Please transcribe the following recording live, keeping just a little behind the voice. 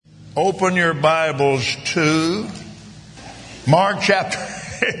Open your Bibles to Mark chapter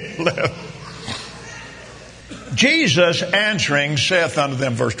 11. Jesus answering saith unto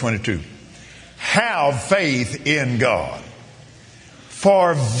them, verse 22, have faith in God.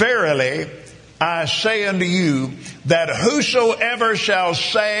 For verily I say unto you, that whosoever shall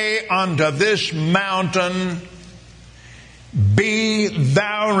say unto this mountain, be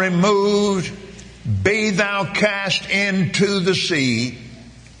thou removed, be thou cast into the sea,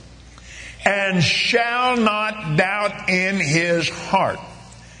 and shall not doubt in his heart,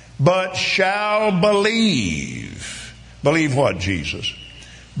 but shall believe. Believe what, Jesus?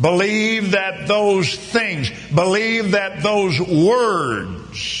 Believe that those things, believe that those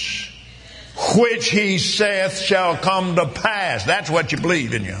words which he saith shall come to pass. That's what you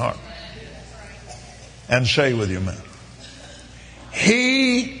believe in your heart. And say with your mouth.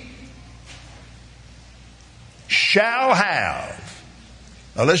 He shall have.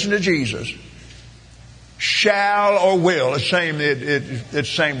 Now listen to Jesus. Shall or will. It's the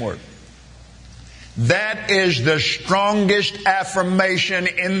same word. That is the strongest affirmation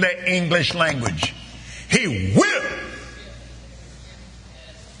in the English language. He will.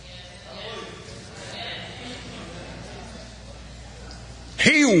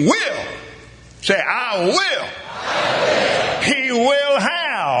 He will. Say, I will. I will. He will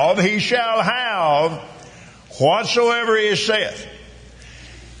have, he shall have whatsoever he saith.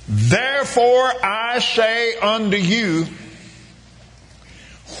 Therefore I say unto you,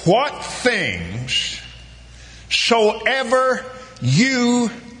 what things soever you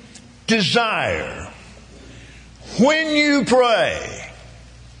desire, when you pray,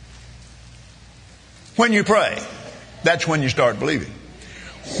 that's when you start believing.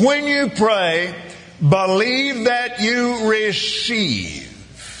 When you pray, believe that you receive.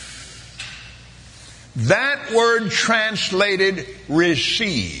 That word translated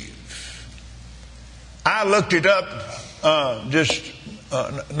receive. I looked it up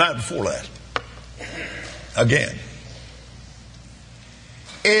night before last. Again.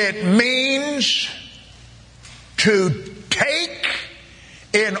 It means to take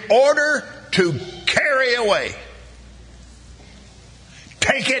in order to carry away.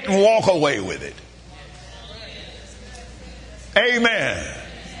 Take it and walk away with it. Amen.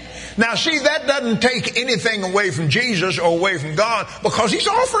 Now see, that doesn't take anything away from Jesus or away from God, because He's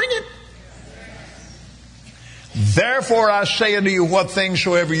offering it. Therefore I say unto you, what things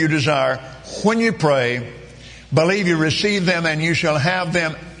soever you desire, when you pray, believe you receive them, and you shall have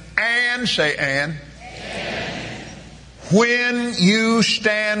them. And say, and when you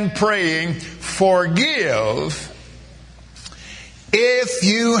stand praying, forgive if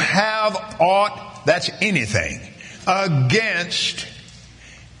you have aught, that's anything, against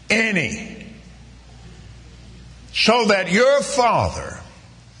any, so that your Father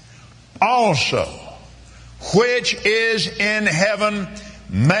also, which is in heaven,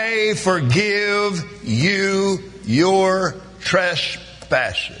 may forgive you your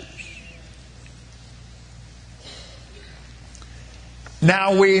trespasses.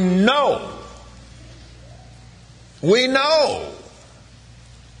 Now we know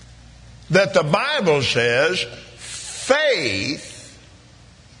that the Bible says faith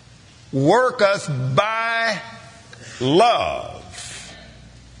worketh by love.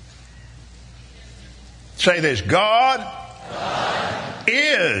 Say this, God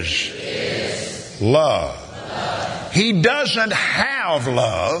is love. He doesn't have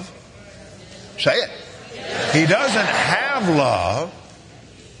love. Say it. He doesn't have love.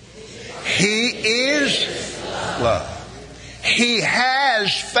 He is love. He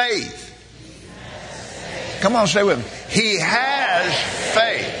has faith. Come on, say with me. He has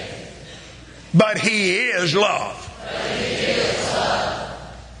faith. But He is love.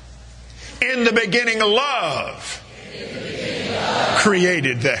 In the beginning, love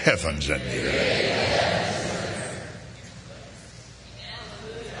created the heavens and the earth.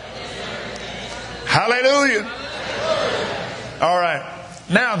 Hallelujah. All right.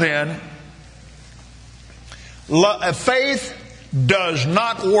 Now then, faith does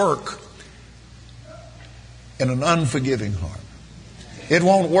not work in an unforgiving heart. It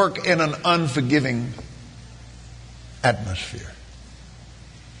won't work in an unforgiving atmosphere.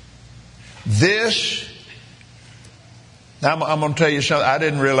 Now I'm going to tell you something. I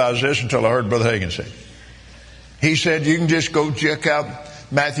didn't realize this until I heard Brother Hagin say it. He said you can just go check out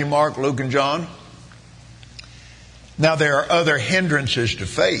Matthew, Mark, Luke, and John. Now there are other hindrances to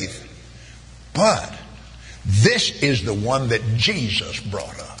faith, but this is the one that Jesus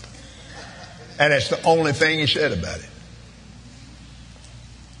brought up. And it's the only thing He said about it.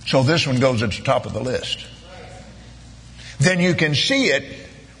 So this one goes at the top of the list. Then you can see it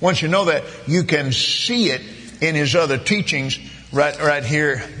Once you know that, you can see it in his other teachings right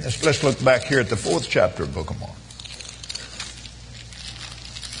here. Let's look back here at the 4th chapter of the Book of Mark.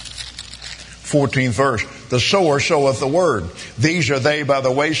 14th verse. The sower soweth the word. These are they by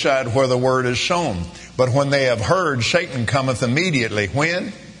the wayside where the word is sown. But when they have heard, Satan cometh immediately.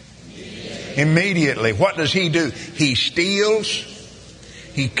 When? Immediately. What does he do? He steals,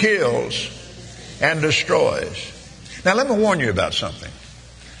 he kills, and destroys. Now let me warn you about something.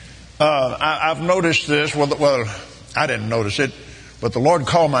 I've noticed this. Well, I didn't notice it, but the Lord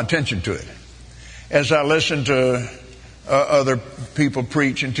called my attention to it. As I listened to other people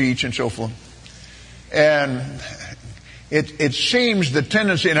preach and teach and so forth. And it seems the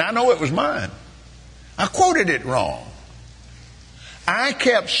tendency, and I know it was mine. I quoted it wrong. I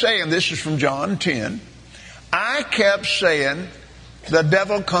kept saying, this is from John 10, I kept saying the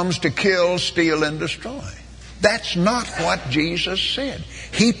devil comes to kill, steal, and destroy. That's not what Jesus said.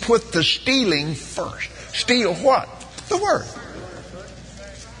 He put the stealing first. Steal what? The word.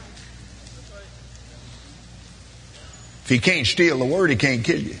 If he can't steal the word, he can't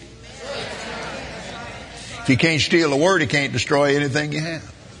kill you. If he can't steal the word, he can't destroy anything you have.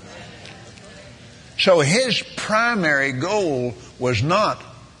 So his primary goal was not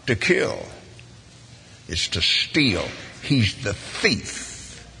to kill. It's to steal. He's the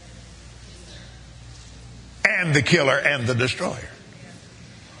thief. And the killer and the destroyer.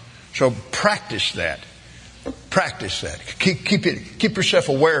 So practice that. Practice that. Keep yourself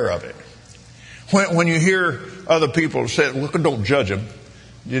aware of it. When you hear other people say, look, don't judge them.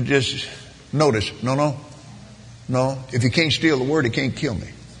 You just notice, no. If he can't steal the word, he can't kill me.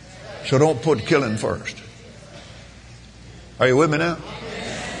 So don't put killing first. Are you with me now?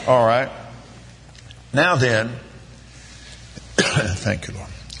 All right. Now then, thank you, Lord.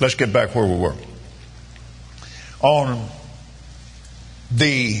 Let's get back where we were. On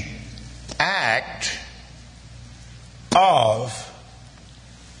the act of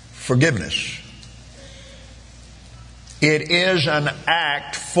forgiveness. It is an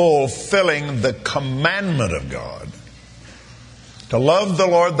act fulfilling the commandment of God to love the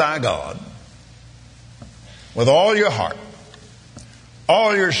Lord thy God with all your heart,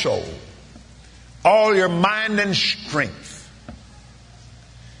 all your soul, all your mind and strength.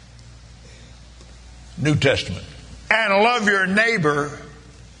 New Testament. And love your neighbor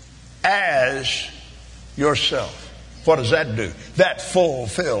as yourself. What does that do? That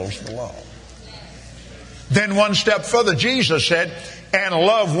fulfills the law. Then one step further, Jesus said, and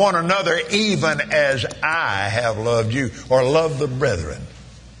love one another even as I have loved you. Or love the brethren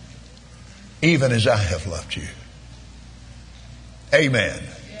even as I have loved you. Amen.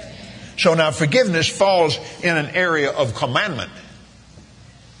 So now forgiveness falls in an area of commandment,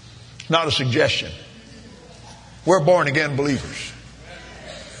 not a suggestion. We're born again believers.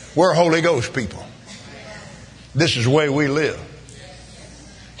 We're Holy Ghost people. This is the way we live.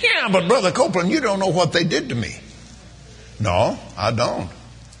 Yeah, but Brother Copeland, you don't know what they did to me. No, I don't.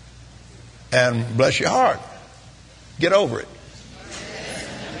 And bless your heart. Get over it.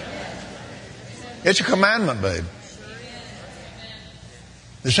 It's a commandment, babe.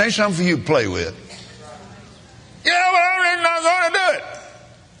 This ain't something for you to play with. Yeah, but I'm not going to do it.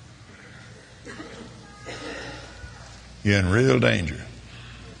 You're in real danger.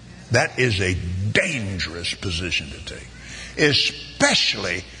 That is a dangerous position to take.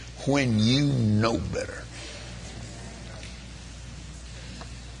 Especially when you know better.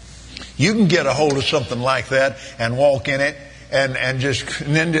 You can get a hold of something like that and walk in it and then just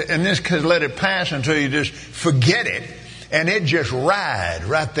let it pass until you just forget it, and it just ride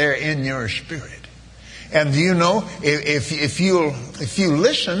right there in your spirit. And you know, if you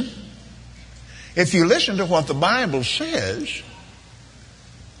listen to what the Bible says,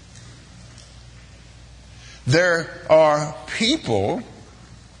 there are people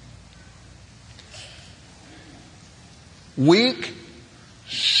weak,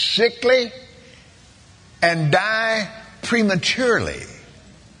 sickly, and die prematurely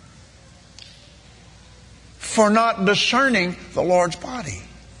for not discerning the Lord's body.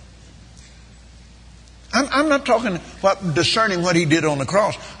 I'm not talking about discerning what He did on the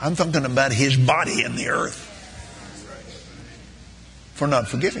cross. I'm talking about His body in the earth for not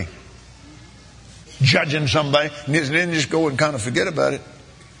forgiving. Judging somebody and then just go and kind of forget about it.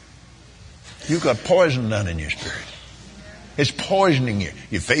 You've got poison down in your spirit. It's poisoning you.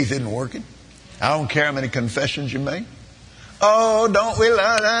 Your faith isn't working. I don't care how many confessions you make. Oh, don't we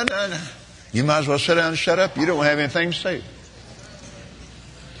love that? You might as well sit down and shut up. You don't have anything to say.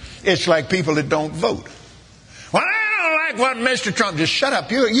 It's like people that don't vote. Well, I don't like what Mr. Trump. Just shut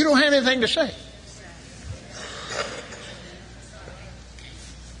up. You don't have anything to say.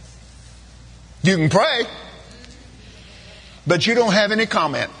 You can pray, but you don't have any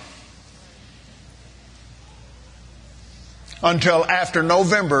comment until after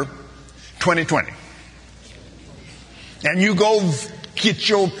November 2020. And you go get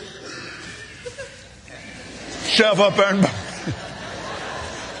yourself up there and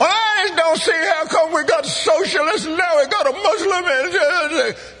well, I just don't see how come we got socialists and now we got a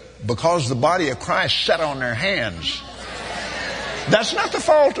Muslim. Because the body of Christ sat on their hands. That's not the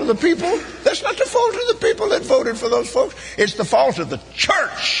fault of the people. That's not the fault of the people that voted for those folks. It's the fault of the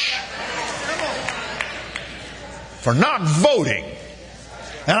church for not voting.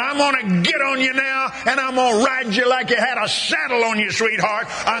 And I'm going to get on you now, and I'm going to ride you like you had a saddle on you, sweetheart,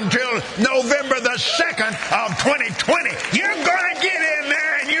 until November the 2nd of 2020. You're going to get in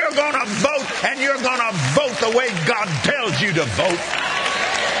there, and you're going to vote, and you're going to vote the way God tells you to vote.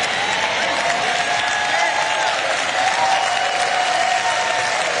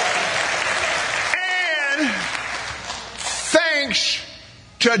 And thanks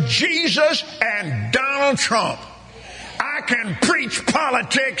to Jesus and Donald Trump, I can preach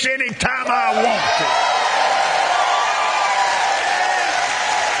politics anytime I want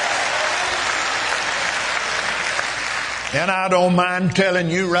to. And I don't mind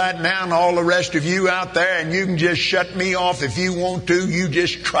telling you right now and all the rest of you out there, and you can just shut me off if you want to, you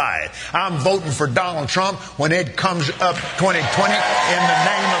just try it. I'm voting for Donald Trump when it comes up 2020 in the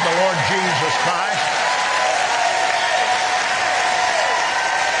name of the Lord Jesus Christ.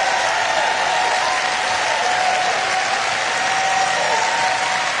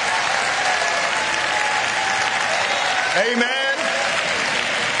 Amen.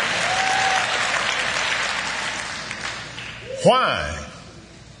 Why?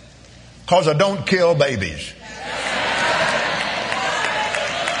 Because I don't kill babies.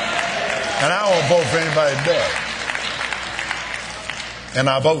 And I won't vote for anybody that does. And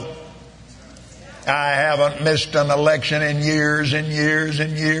I vote. I haven't missed an election in years and years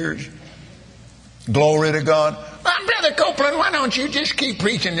and years. Glory to God. Well, Brother Copeland, why don't you just keep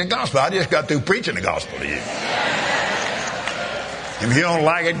preaching the gospel? I just got through preaching the gospel to you. If you don't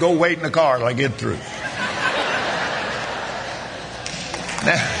like it, go wait in the car till I get through.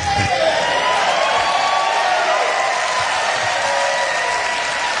 Now,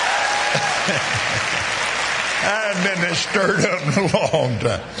 I've been this stirred up in a long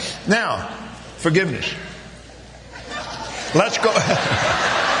time. Now, forgiveness. Let's go.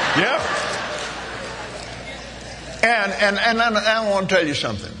 Yeah. And I want to tell you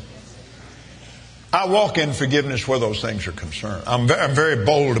something. I walk in forgiveness where those things are concerned. I'm very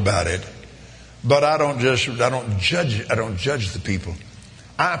bold about it, but I don't judge the people.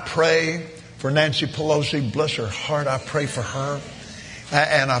 I pray for Nancy Pelosi, bless her heart. I pray for her,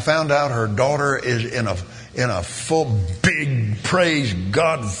 and I found out her daughter is in a full, big, praise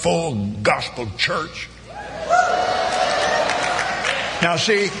God, full gospel church. Now,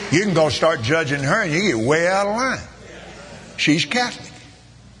 see, you can go start judging her, and you get way out of line. She's Catholic.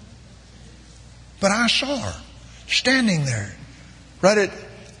 But I saw her standing there, right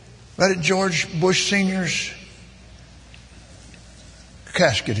at George Bush Sr.'s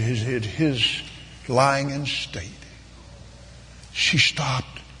casket, his lying in state. She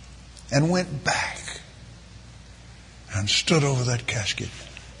stopped and went back and stood over that casket.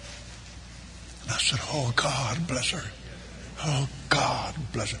 And I said, "Oh, God bless her. Oh, God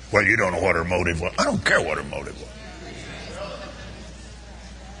bless her." Well, you don't know what her motive was. I don't care what her motive was.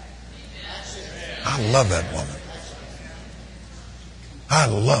 I love that woman. I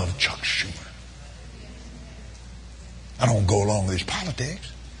love Chuck Schumer. I don't go along with his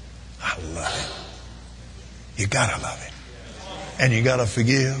politics. I love it. You gotta love it. And you gotta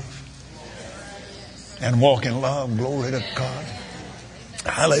forgive. And walk in love. Glory to God.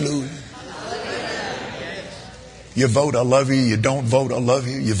 Hallelujah. You vote, I love you. You don't vote, I love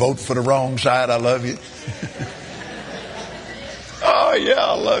you. You vote for the wrong side, I love you. Oh yeah,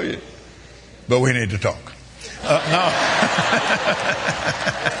 I love you. But we need to talk. No.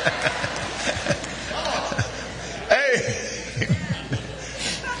 Hey.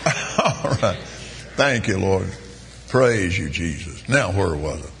 All right. Thank you, Lord. Praise you, Jesus. Now, where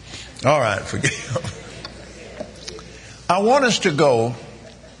was it? All right, forgive. I want us to go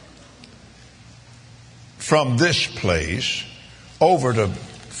from this place over to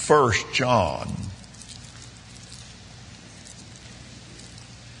 1 John.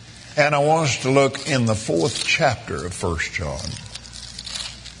 And I want us to look in the 4th chapter of 1 John.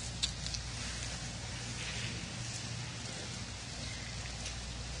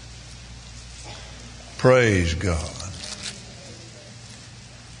 Praise God.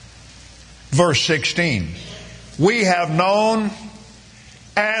 Verse 16. We have known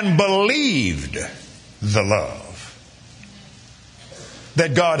and believed the love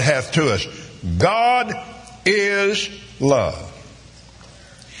that God hath to us. God is love.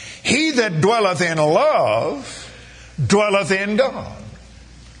 He that dwelleth in love dwelleth in God,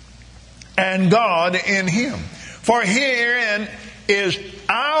 and God in him. For herein is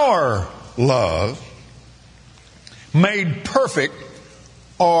our love made perfect,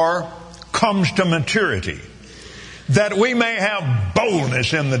 or comes to maturity, that we may have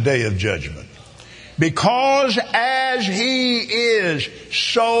boldness in the day of judgment. Because as He is,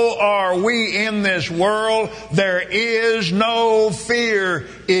 so are we in this world. There is no fear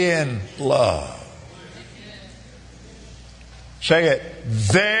in love. Say it.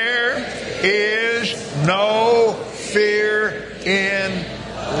 There is no fear in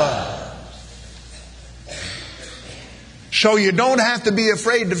love. So you don't have to be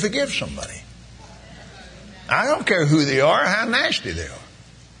afraid to forgive somebody. I don't care who they are, how nasty they are,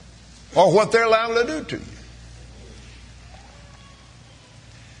 or what they're liable to do to you.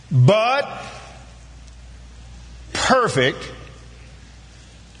 But perfect,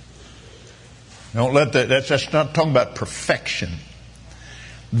 don't let that's not talking about perfection.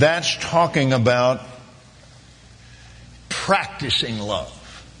 That's talking about practicing love.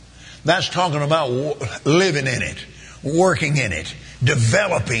 That's talking about living in it, working in it,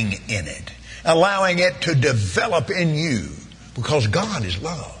 developing in it, allowing it to develop in you, because God is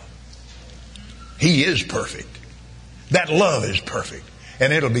love. He is perfect. That love is perfect,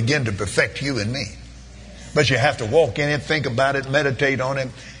 and it'll begin to perfect you and me. But you have to walk in it, think about it, meditate on it,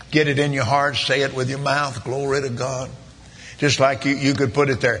 get it in your heart, say it with your mouth, glory to God. Just like you could put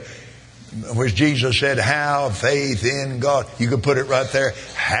it there, where Jesus said, have faith in God. You could put it right there,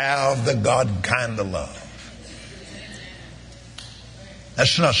 have the God kind of love.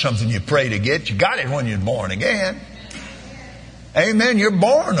 That's not something you pray to get. You got it when you're born again. Amen. You're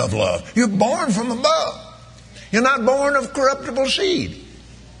born of love. You're born from above. You're not born of corruptible seed,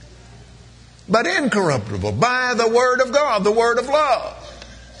 but incorruptible by the Word of God, the Word of love.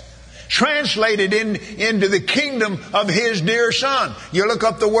 Translated into the kingdom of His dear Son. You look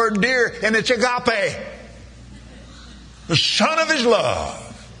up the word dear, and it's agape. The Son of His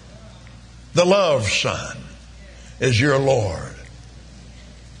love. The love Son is your Lord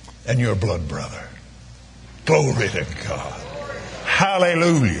and your blood brother. Glory to God.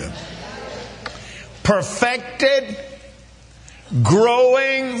 Hallelujah. Perfected,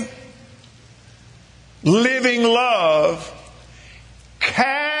 growing, living love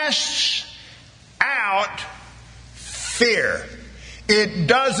casts out fear. It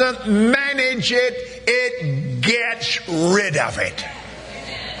doesn't manage it, it gets rid of it.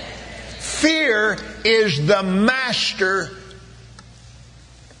 Fear is the master.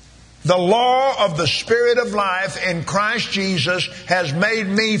 The law of the Spirit of life in Christ Jesus has made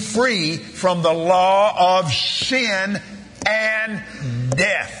me free from the law of sin and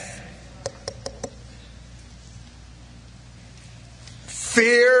death.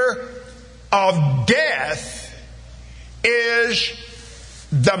 Fear of death is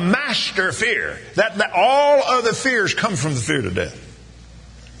the master fear. That all other fears come from the fear of death.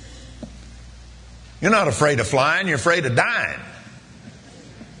 You're not afraid of flying, you're afraid of dying.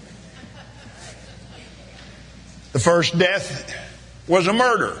 The first death was a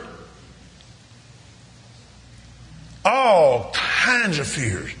murder. All kinds of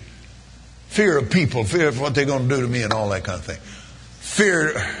fears. Fear of people, fear of what they're going to do to me and all that kind of thing.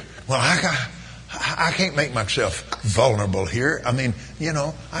 Fear, well, I can't make myself vulnerable here. I mean, you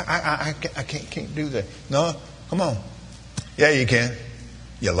know, I can't do that. No, come on. Yeah, you can.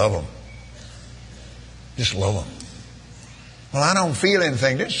 You love them. Just love them. Well, I don't feel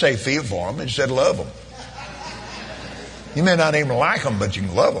anything. Didn't say feel for them. It said love them. You may not even like them, but you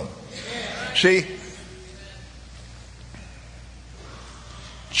can love them. See,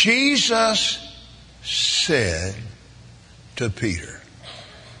 Jesus said to Peter,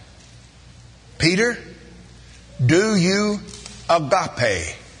 Peter, do you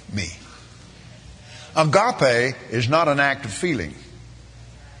agape me? Agape is not an act of feeling.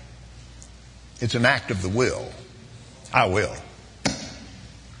 It's an act of the will. I will.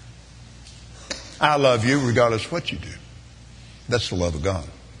 I love you regardless of what you do. That's the love of God.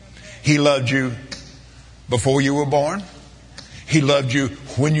 He loved you before you were born. He loved you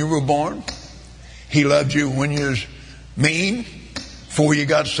when you were born. He loved you when you was mean, before you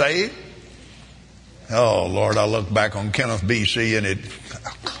got saved. Oh, Lord, I look back on Kenneth, B.C. and it...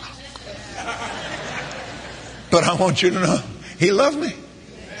 But I want you to know, He loved me.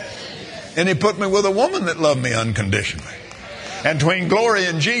 And He put me with a woman that loved me unconditionally. And between Glory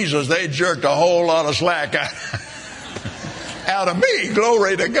and Jesus, they jerked a whole lot of slack out out of me.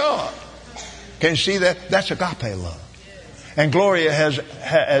 Glory to God. Can you see that? That's agape love. And Gloria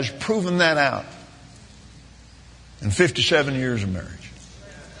has proven that out in 57 years of marriage.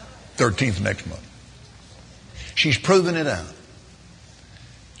 13th next month. She's proven it out.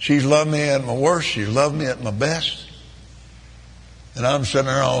 She's loved me at my worst. She's loved me at my best. And I'm sitting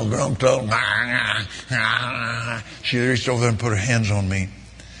there all grumped up. She reached over and put her hands on me.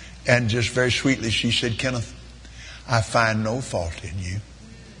 And just very sweetly she said, Kenneth, I find no fault in you.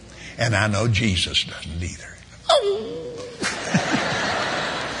 And I know Jesus doesn't either.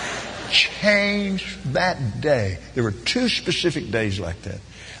 Changed that day. There were 2 specific days like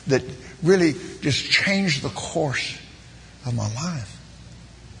that really just changed the course of my life.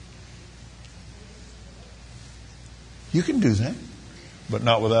 You can do that, but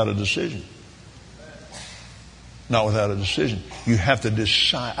not without a decision. Not without a decision. You have to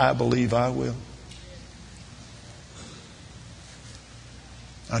decide, I believe I will.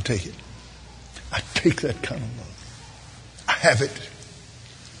 I take it. I take that kind of love. I have it.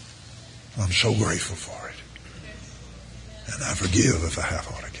 I'm so grateful for it. And I forgive if I have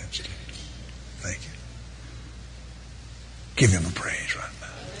aught against it. Thank you. Give him a praise right now.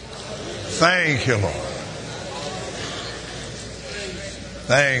 Thank you, Lord.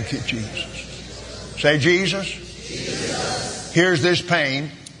 Thank you, Jesus. Say, Jesus, here's this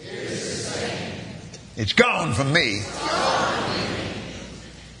pain. It's gone from me.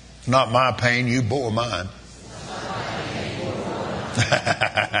 It's not my pain. You bore mine.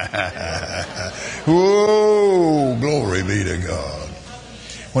 Whoa, glory be to God.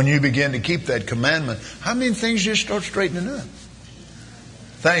 When you begin to keep that commandment, how many things just start straightening up?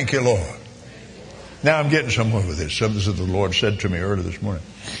 Thank you, Lord. Now I'm getting somewhere with this. Something that the Lord said to me earlier this morning.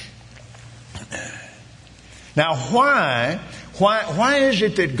 Now why is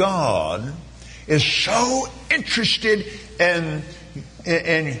it that God is so interested in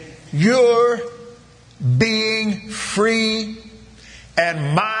your being free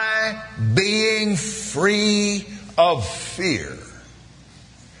and my being free of fear?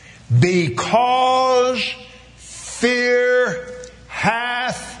 Because fear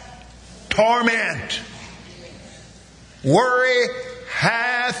hath torment. Worry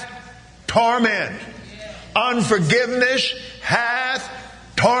hath torment. Unforgiveness hath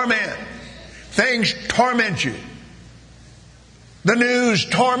torment. Things torment you. The news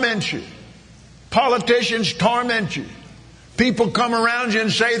torments you. Politicians torment you. People come around you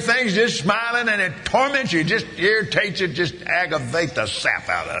and say things just smiling, and it torments you, just irritates you, just aggravates the sap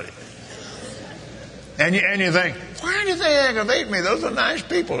out of you. And you think, why do they aggravate me? Those are nice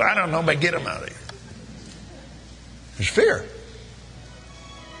people. I don't know, but get them out of here. There's fear.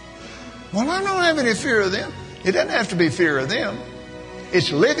 Well, I don't have any fear of them. It doesn't have to be fear of them.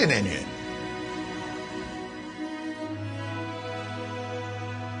 It's living in you.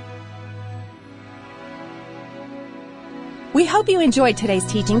 We hope you enjoyed today's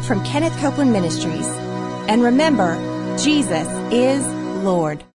teaching from Kenneth Copeland Ministries. And remember, Jesus is Lord.